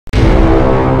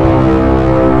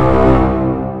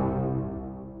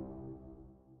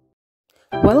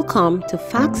Welcome to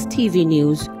Facts TV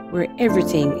News, where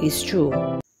everything is true.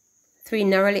 3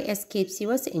 narrowly escaped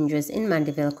serious injuries in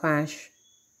Mandeville crash.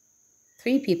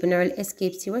 3 people narrowly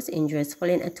escaped serious injuries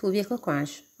following a 2-vehicle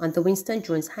crash on the Winston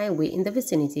Jones Highway in the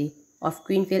vicinity of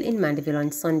Greenville in Mandeville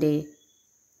on Sunday.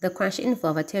 The crash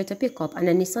involved a Toyota pickup and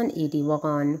a Nissan AD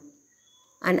wagon.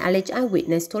 An alleged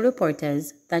eyewitness told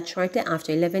reporters that shortly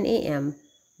after 11 a.m.,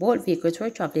 both vehicles were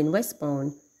traveling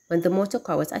westbound when the motor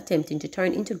car was attempting to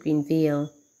turn into Greenville.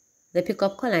 The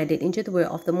pickup collided into the rear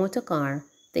of the motor car.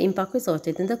 The impact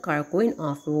resulted in the car going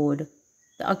off-road.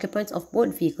 The occupants of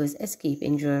both vehicles escaped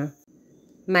injury.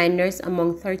 Minors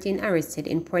among 13 arrested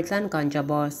in Portland ganja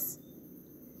bust.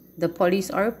 The police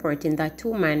are reporting that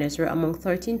 2 minors were among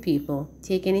 13 people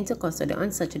taken into custody on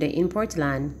Saturday in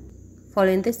Portland,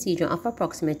 following the seizure of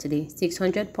approximately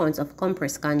 600 pounds of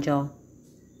compressed ganja.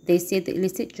 They say the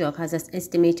illicit drug has an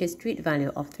estimated street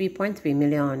value of $3.3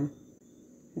 million.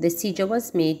 The seizure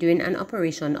was made during an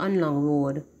operation on Long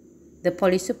Road. The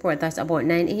police report that about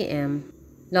 9 a.m.,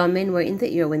 lawmen were in the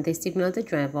area when they signaled the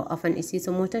driver of an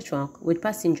Isuzu motor truck with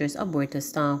passengers aboard to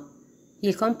stop.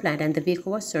 He complied and the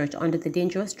vehicle was searched under the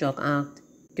Dangerous Drug Act.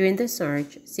 During the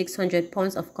search, 600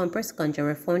 pounds of compressed ganja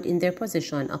were found in their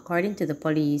possession, according to the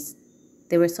police.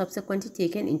 They were subsequently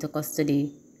taken into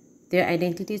custody. Their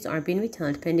identities are being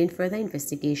withheld pending further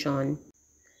investigation.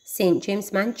 St.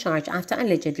 James man charged after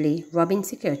allegedly robbing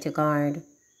security guard.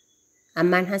 A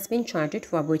man has been charged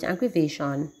with robbery with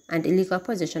aggravation and illegal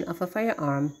possession of a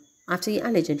firearm after he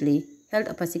allegedly held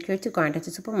up a security guard at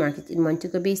a supermarket in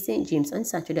Montego Bay, St. James on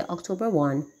Saturday, October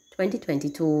 1,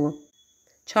 2022.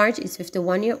 Charged is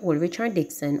 51-year-old Richard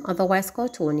Dixon, otherwise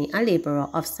called Tony, a laborer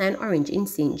of San Orange in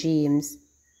St. James.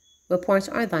 Reports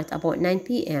are that about 9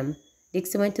 p.m.,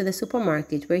 Dixon went to the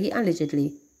supermarket where he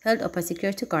allegedly held up a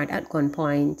security guard at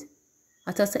gunpoint.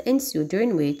 A tussle ensued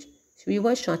during which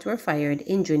 3 shots were fired,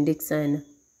 injuring Dixon.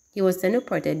 He was then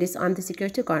reported disarmed the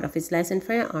security guard of his licensed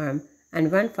firearm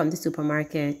and ran from the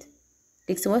supermarket.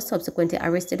 Dixon was subsequently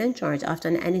arrested and charged after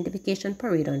an identification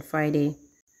parade on Friday.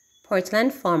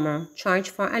 Portland farmer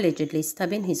charged for allegedly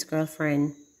stabbing his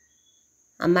girlfriend.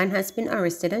 A man has been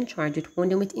arrested and charged with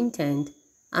wounding with intent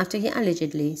after he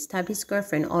allegedly stabbed his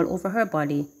girlfriend all over her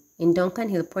body in Duncan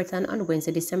Hill, Portland on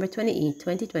Wednesday, December 28,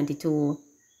 2022.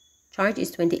 Charged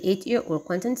is 28-year-old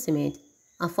Quentin Smith,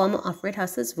 a former of Red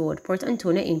Houses Road, Port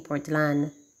Antonio in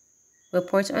Portland.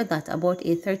 Reports are that about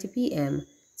 8:30 p.m.,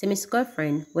 Smith's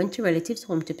girlfriend went to relatives'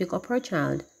 home to pick up her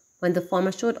child when the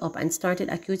former showed up and started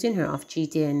accusing her of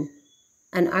cheating.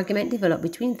 An argument developed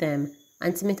between them,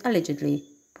 and Smith allegedly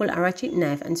pulled a ratchet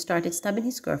knife and started stabbing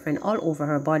his girlfriend all over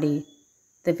her body.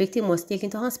 The victim was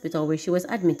taken to hospital where she was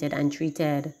admitted and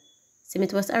treated.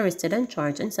 Smith was arrested and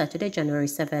charged on Saturday, January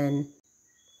 7.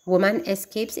 Woman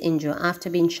escapes injury after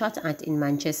being shot at in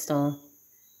Manchester.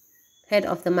 Head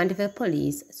of the Mandeville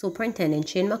Police, Superintendent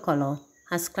Shane McCullough,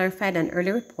 has clarified an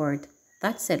early report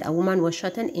that said a woman was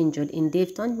shot and injured in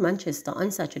Daveton, Manchester on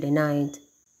Saturday night.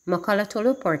 McCullough told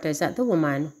reporters that the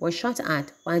woman was shot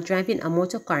at while driving a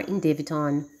motor car in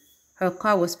Daveton. Her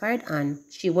car was fired and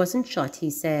she wasn't shot, he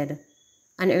said.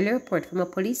 An earlier report from a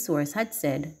police source had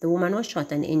said the woman was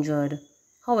shot and injured.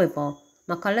 However,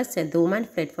 McCullough said the woman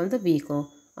fled from the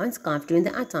vehicle unscarfed during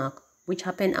the attack, which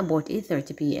happened about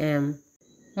 8:30 p.m.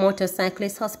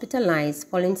 Motorcyclist hospitalized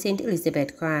following St.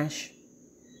 Elizabeth crash.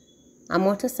 A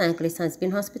motorcyclist has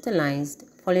been hospitalized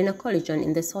following a collision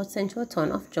in the south-central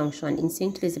town of Junction in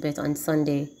St. Elizabeth on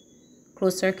Sunday.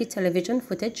 Closed-circuit television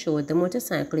footage showed the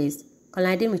motorcyclist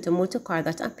colliding with a motor car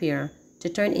that appeared to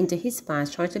turn into his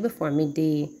path shortly before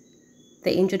midday.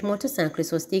 The injured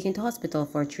motorcyclist was taken to hospital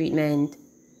for treatment.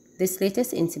 This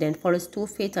latest incident follows 2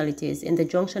 fatalities in the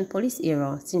Junction police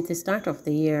area since the start of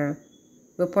the year.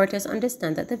 Reporters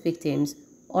understand that the victims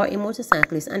are a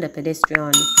motorcyclist and a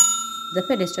pedestrian. The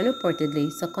pedestrian reportedly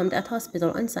succumbed at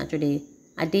hospital on Saturday,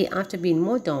 a day after being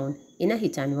mowed down in a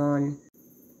hit-and-run.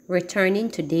 Returning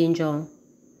to danger.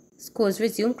 Schools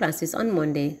resumed classes on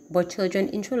Monday, but children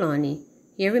in Trelawney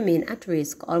here remain at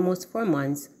risk almost 4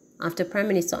 months after Prime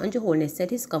Minister Andrew Holness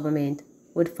said his government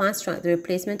would fast-track the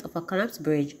replacement of a collapsed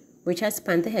bridge which has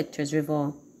spanned the Hectors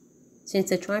River. Since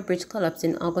the Troy Bridge collapsed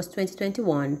in August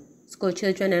 2021, school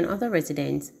children and other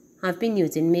residents have been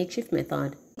using makeshift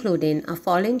methods, including a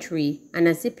fallen tree and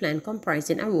a zip line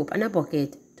comprising a rope and a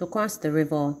bucket to cross the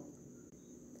river.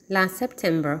 Last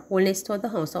September, Holness told the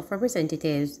House of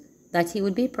Representatives that he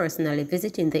would be personally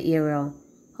visiting the area.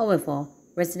 However,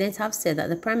 residents have said that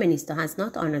the Prime Minister has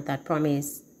not honored that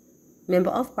promise.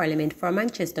 Member of Parliament for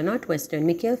Manchester Northwestern,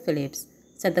 Michael Phillips,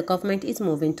 said the government is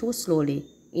moving too slowly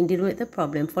in dealing with the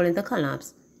problem following the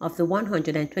collapse of the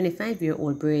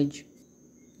 125-year-old bridge.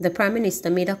 The Prime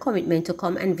Minister made a commitment to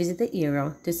come and visit the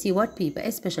area to see what people,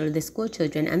 especially the school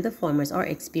children and the farmers, are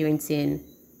experiencing.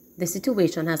 The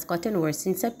situation has gotten worse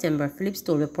since September, Phillips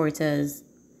told reporters.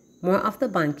 More of the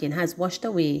banking has washed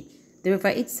away. The river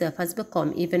itself has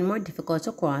become even more difficult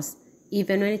to cross,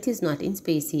 even when it is not in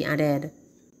space, he added.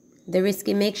 The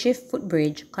risky makeshift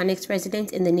footbridge connects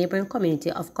residents in the neighboring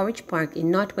community of Courage Park in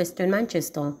northwestern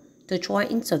Manchester to Troy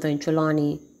in southern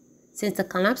Trelawney. Since the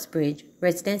collapsed bridge,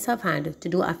 residents have had to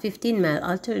do a 15-mile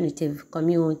alternative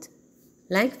commute.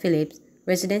 Like Phillips,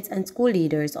 residents and school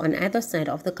leaders on either side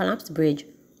of the collapsed bridge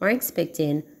are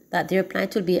expecting that their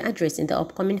plight will be addressed in the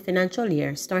upcoming financial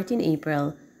year starting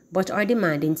April, but are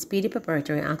demanding speedy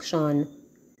preparatory action.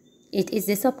 It is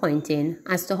disappointing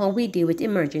as to how we deal with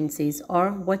emergencies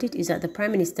or what it is that the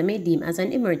Prime Minister may deem as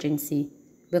an emergency,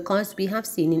 because we have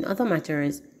seen in other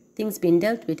matters things being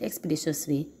dealt with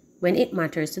expeditiously when it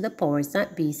matters to the powers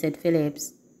that be, said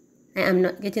Phillips. I am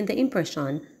not getting the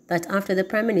impression that after the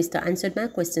Prime Minister answered my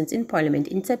questions in Parliament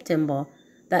in September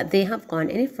that they have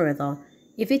gone any further.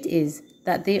 If it is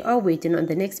that they are waiting on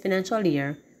the next financial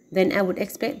year, then I would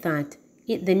expect that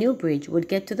the new bridge would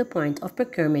get to the point of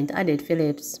procurement, added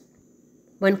Phillips.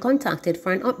 When contacted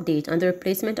for an update on the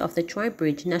replacement of the Troy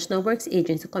Bridge, National Works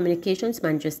Agency Communications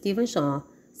Manager Stephen Shaw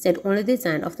said only the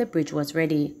design of the bridge was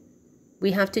ready.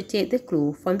 We have to take the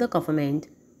clue from the government.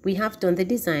 We have done the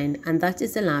design, and that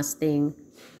is the last thing.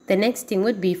 The next thing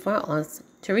would be for us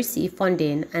to receive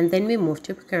funding, and then we move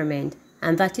to procurement,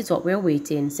 and that is what we're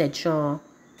waiting, said Shaw.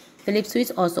 Phillips, who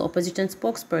is also opposition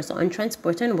spokesperson on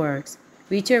Transport and Works,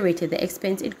 reiterated the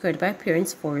expense incurred by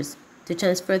parents forced to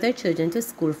transfer their children to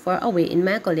school far away in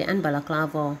My Gully and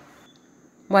Balaclava.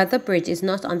 While the bridge is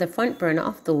not on the front burner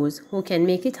of those who can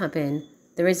make it happen,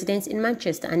 the residents in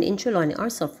Manchester and in Trelawney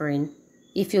are suffering.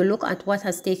 If you look at what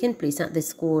has taken place at the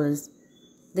schools,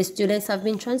 the students have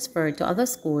been transferred to other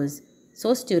schools,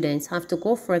 so students have to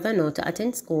go further now to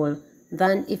attend school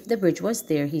than if the bridge was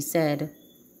there, he said.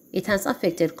 It has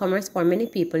affected commerce for many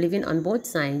people living on both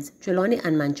sides, Trelawney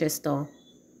and Manchester.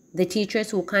 The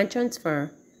teachers who can't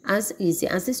transfer as easy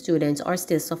as the students are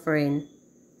still suffering.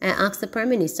 I asked the Prime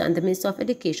Minister and the Minister of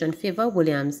Education, Favour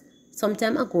Williams, some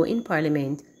time ago in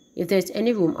Parliament, if there is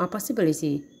any room or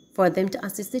possibility for them to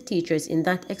assist the teachers in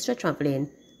that extra travelling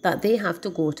that they have to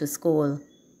go to school.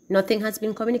 Nothing has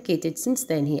been communicated since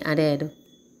then, he added.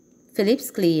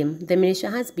 Phillips claimed the ministry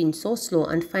has been so slow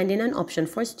on finding an option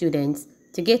for students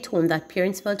to get home that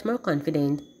parents felt more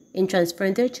confident in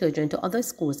transferring their children to other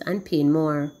schools and paying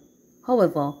more.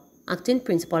 However, acting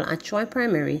principal at Troy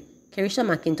Primary, Kerisha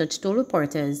McIntosh, told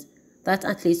reporters that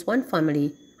at least one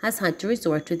family has had to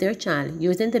resort to their child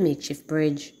using the makeshift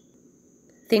bridge.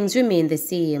 Things remain the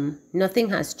same. Nothing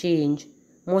has changed.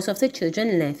 Most of the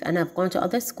children left and have gone to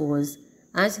other schools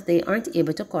as they aren't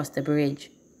able to cross the bridge.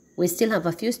 We still have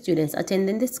a few students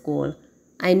attending the school.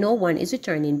 I know one is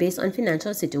returning based on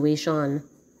financial situation.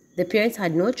 The parents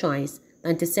had no choice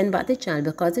than to send back the child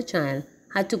because the child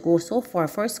had to go so far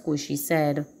for school, she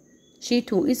said. She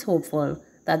too is hopeful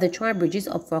that the Troy Bridge is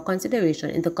up for consideration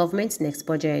in the government's next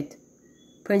budget.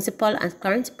 Principal at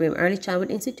Clarence Brim Early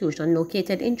Childhood Institution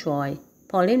located in Troy,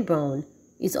 Pauline Brown,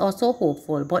 is also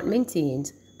hopeful but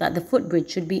maintains that the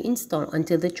footbridge should be installed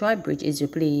until the Troy Bridge is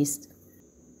replaced.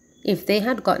 If they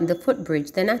had gotten the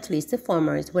footbridge, then at least the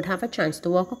farmers would have a chance to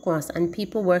walk across, and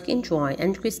people work in Troy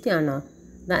and Christiana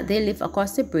that they live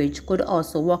across the bridge could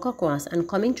also walk across and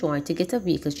come in Troy to get a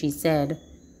vehicle, she said.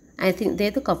 I think they,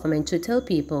 the government, should tell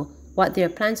people what their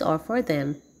plans are for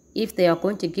them, if they are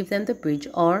going to give them the bridge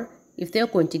or if they are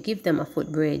going to give them a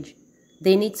footbridge.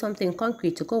 They need something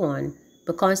concrete to go on,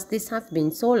 because this has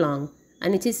been so long,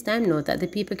 and it is time now that the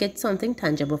people get something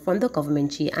tangible from the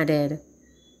government, she added.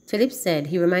 Phillips said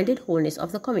he reminded Holness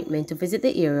of the commitment to visit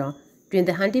the area during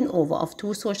the handing over of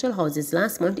 2 social houses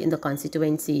last month in the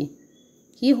constituency.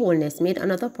 He, Holness, made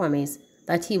another promise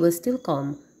that he will still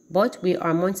come, but we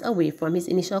are months away from his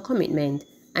initial commitment,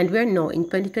 and we are now in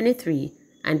 2023,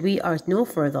 and we are no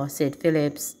further, said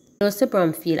Phillips. Joseph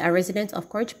Bromfield, a resident of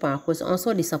Courage Park, was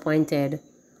also disappointed.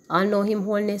 I'll know him,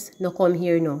 Holness, no come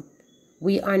here now.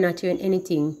 We are not hearing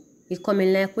anything. It's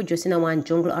coming like we're just in a one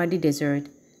jungle or the desert.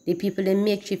 The people in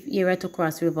makeshift area to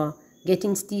cross river,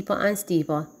 getting steeper and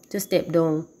steeper to step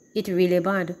down. It's really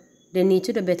bad. They need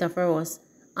to do better for us.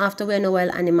 After we're no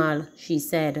wild animal, she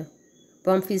said.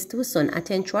 Bromfield's 2 sons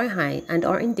attend Troy High and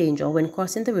are in danger when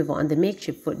crossing the river on the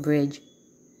makeshift footbridge.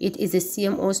 It is the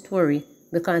same old story,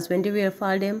 because when the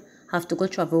railfall them have to go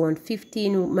travel on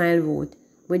 15-mile route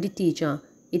with the teacher,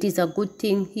 it is a good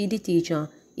thing he, the teacher,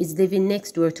 is living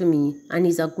next door to me, and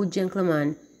he's a good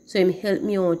gentleman, so him help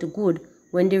me out good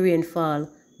when the rain fall,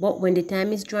 But when the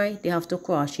time is dry, they have to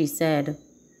cross, she said.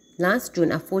 Last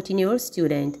June, a 14-year-old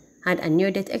student had a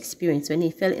near-death experience when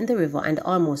he fell in the river and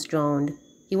almost drowned.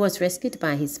 He was rescued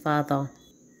by his father.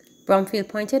 Bromfield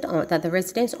pointed out that the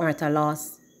residents are at a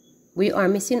loss. We are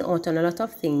missing out on a lot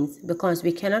of things because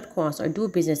we cannot cross or do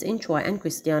business in Troy and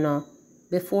Christiana.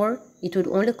 Before, it would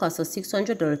only cost us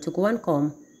 $600 to go and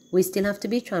come. We still have to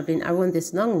be traveling around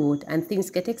this long route and things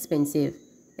get expensive.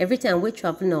 Every time we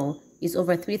travel now is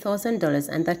over $3,000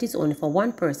 and that is only for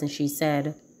one person, she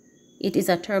said. It is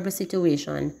a terrible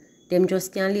situation. Them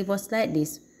just can't leave us like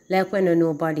this, like we're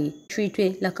nobody. Treat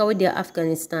we like how we did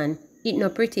Afghanistan. It no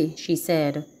pretty, she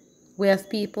said. We have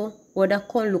people who would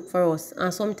come look for us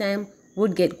and sometimes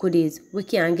would get goodies. We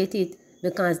can't get it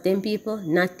because them people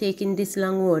not taking this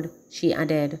long road, she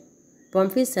added.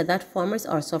 Bromfield said that farmers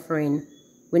are suffering.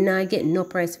 We not get no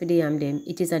price for them.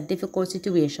 It is a difficult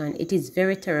situation. It is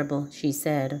very terrible, she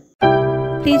said.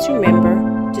 Please remember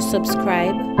to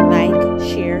subscribe, like,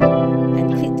 share,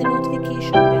 and click the